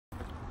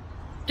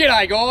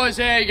G'day guys,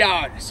 how you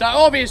going? So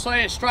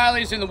obviously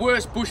Australia's in the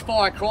worst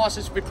bushfire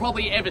crisis we've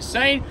probably ever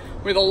seen,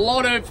 with a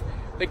lot of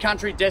the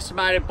country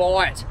decimated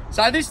by it.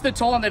 So this is the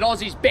time that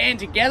Aussies band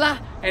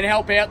together and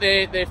help out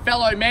their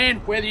fellow man,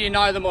 whether you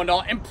know them or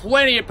not, and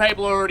plenty of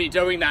people are already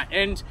doing that,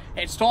 and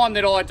it's time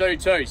that I do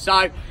too.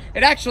 So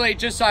it actually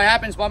just so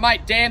happens my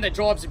mate Dan, that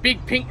drives a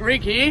big pink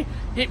rig here,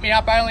 hit me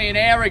up only an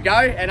hour ago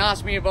and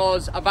asked me if I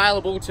was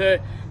available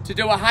to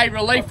do a hay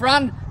relief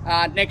run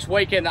next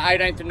weekend, the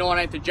 18th and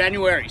 19th of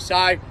January. So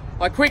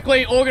I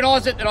quickly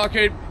organised it that I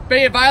could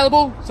be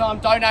available, so I'm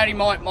donating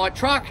my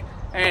truck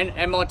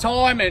and my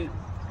time and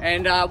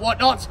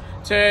whatnot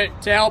to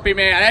help him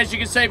out. As you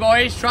can see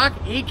by his truck,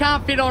 he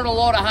can't fit on a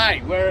lot of hay,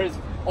 whereas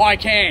I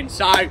can.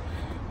 So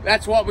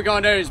that's what we're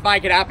going to do, is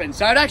make it happen.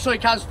 So it actually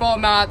comes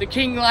from the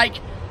King Lake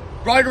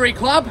Rotary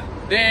Club.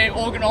 They're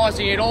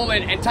organising it all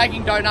and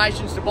taking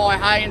donations to buy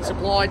hay and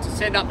supply to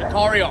send up to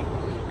Corryong.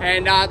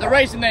 And the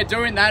reason they're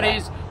doing that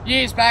is,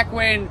 years back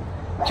when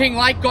King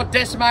Lake got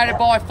decimated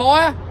by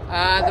fire,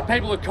 the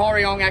people of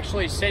Corryong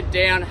actually sent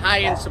down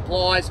hay and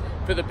supplies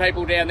for the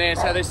people down there.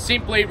 So they're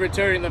simply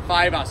returning the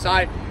favour.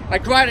 So a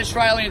great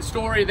Australian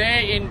story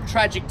there in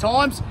tragic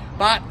times,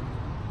 but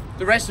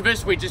the rest of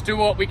us, we just do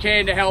what we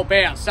can to help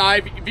out. So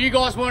if you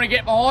guys want to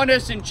get behind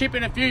us and chip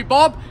in a few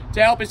bob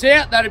to help us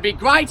out, that'd be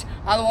great.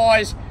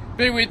 Otherwise,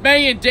 be with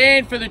me and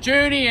Dan for the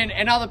journey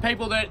and other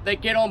people that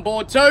get on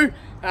board too,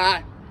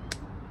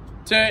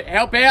 to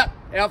help out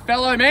our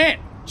fellow man.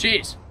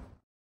 Cheers.